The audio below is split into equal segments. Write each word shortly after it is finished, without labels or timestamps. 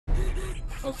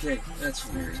Okay,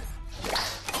 that's weird.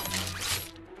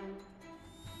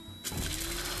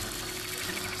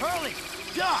 Hurley!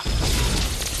 Duck!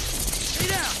 Stay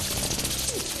down!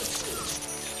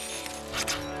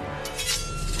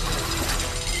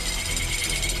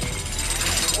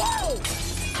 Whoa!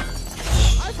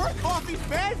 I've heard coffee's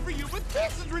bad for you, but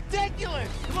this is ridiculous!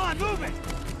 Come on, move it!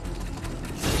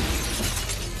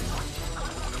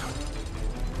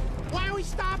 Why are we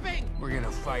stopping? We're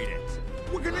gonna fight it.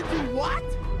 We're gonna do what?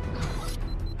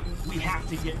 We have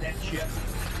to get that chip.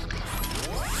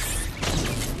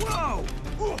 Whoa!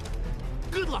 Ooh,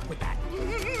 good luck with that.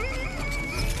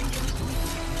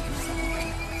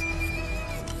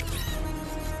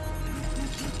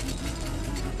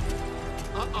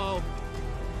 Uh-oh.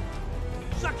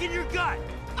 Suck in your gut!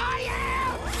 I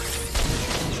am!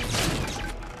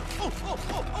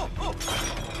 Oh!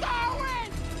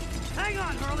 Darwin! Hang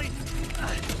on, Hurley!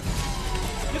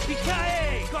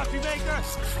 Yippee-ki-yay, coffee maker!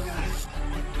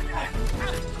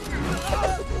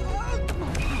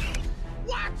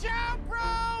 Watch out,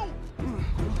 bro!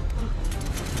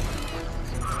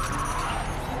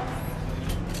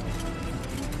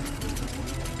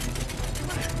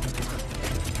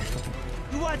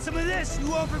 You want some of this,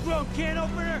 you overgrown can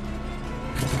opener?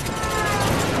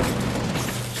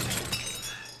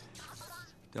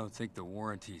 Don't think the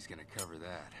warranty's gonna cover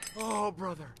that. Oh,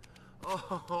 brother.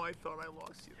 Oh, I thought I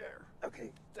lost you there.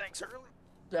 Okay, thanks, Hurley.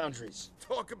 Boundaries.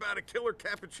 Talk about a killer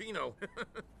cappuccino.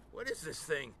 What is this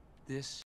thing? This